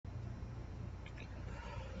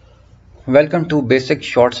Welcome to basic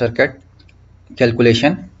short circuit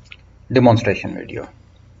calculation demonstration video.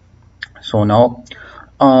 So now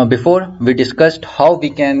before we discussed how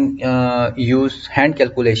we can use hand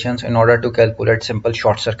calculations in order to calculate simple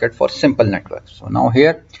short circuit for simple networks. So now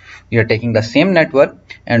here we are taking the same network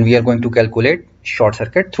and we are going to calculate short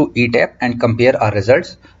circuit through ETAP and compare our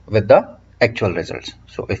results with the actual results.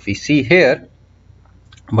 So if we see here,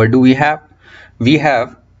 what do we have? We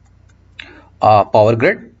have a power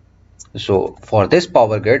grid. So for this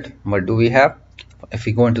power grid, what do we have? If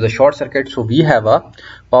we go into the short circuit, so we have a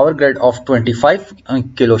power grid of 25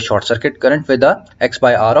 kilo short circuit current with a X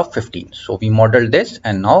by R of 15. So we modeled this,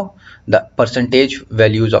 and now the percentage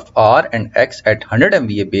values of R and X at 100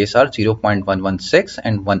 MVA base are 0.116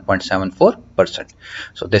 and 1.74%.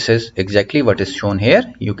 So this is exactly what is shown here.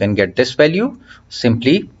 You can get this value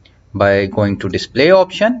simply by going to display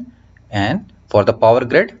option, and for the power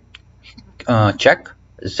grid, check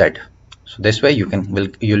Z. So this way you will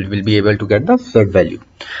be able to get the Z value.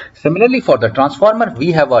 Similarly, for the transformer,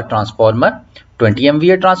 we have a transformer 20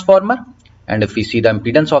 MVA transformer, and if we see the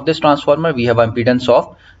impedance of this transformer, we have an impedance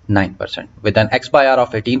of 9% with an X by R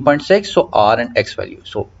of 18.6. so R and X value.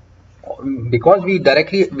 So because we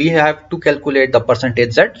have to calculate the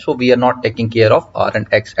percentage Z, so we are not taking care of R and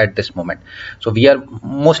X at this moment. So we are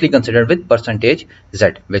mostly considered with percentage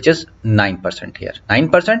Z, which is 9% here.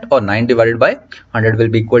 9% or 9 divided by 100 will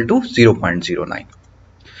be equal to 0.09.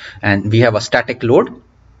 And we have a static load.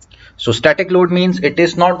 So static load means it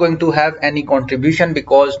is not going to have any contribution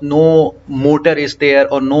because no motor is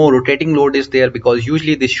there or no rotating load is there, because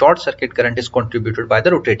usually the short circuit current is contributed by the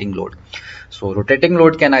rotating load. So rotating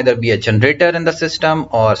load can either be a generator in the system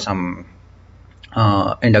or some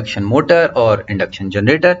induction motor or induction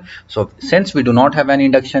generator. So since we do not have any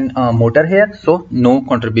induction motor here, so no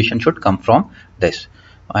contribution should come from this.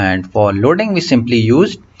 And for loading, we simply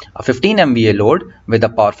used a 15 MVA load with a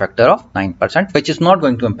power factor of 9%, which is not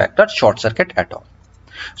going to impact our short circuit at all.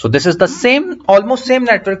 So this is the almost same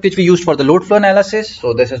network which we used for the load flow analysis.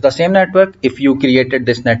 So this is the same network. If you created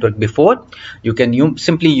this network before, you can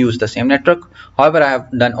simply use the same network. However, I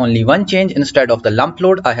have done only one change. Instead of the lump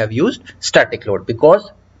load, I have used static load, because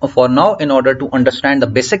for now, in order to understand the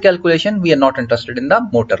basic calculation, we are not interested in the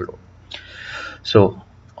motor load. So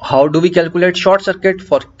how do we calculate short circuit?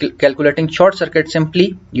 For calculating short circuit,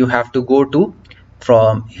 simply you have to go to,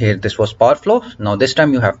 from here this was power flow, now this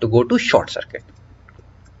time you have to go to short circuit.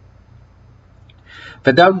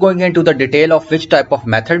 Without going into the detail of which type of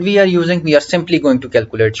method we are using, we are simply going to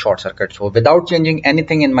calculate short circuit. So without changing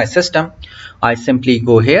anything in my system, I simply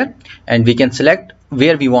go here and we can select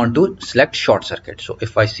where we want to select short circuit. So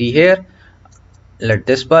if I see here, let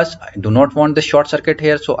this bus, I do not want the short circuit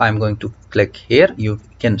here, so I'm going to click here. You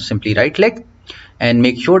can simply right click and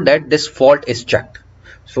make sure that this fault is checked.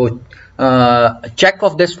 So check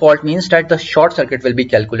of this fault means that the short circuit will be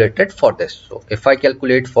calculated for this. So if I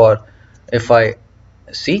calculate for, if I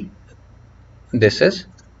see, this is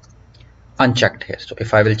unchecked here. So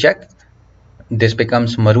if I will check, this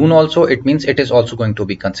becomes maroon also, it means it is also going to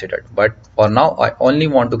be considered. But for now, I only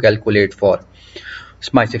want to calculate for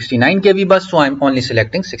my 69 kV bus, so I'm only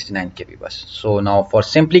selecting 69 kV bus. So now for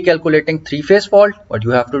simply calculating three-phase fault, what you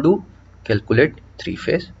have to do, calculate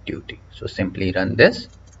three-phase duty. So simply run this.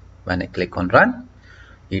 When I click on run,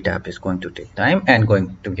 ETAP is going to take time and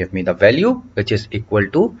going to give me the value, which is equal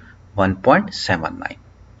to 1.79.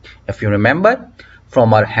 If you remember,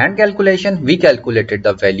 from our hand calculation, we calculated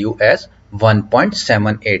the value as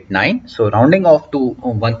 1.789. So rounding off to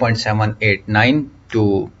 1.789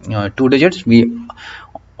 to 2 digits, we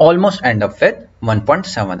almost end up with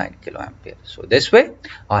 1.79 kiloampere. So this way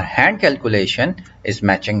our hand calculation is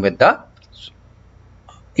matching with the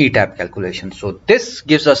ETAP calculation. So this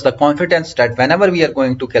gives us the confidence that whenever we are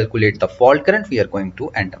going to calculate the fault current, we are going to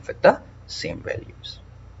end up with the same values.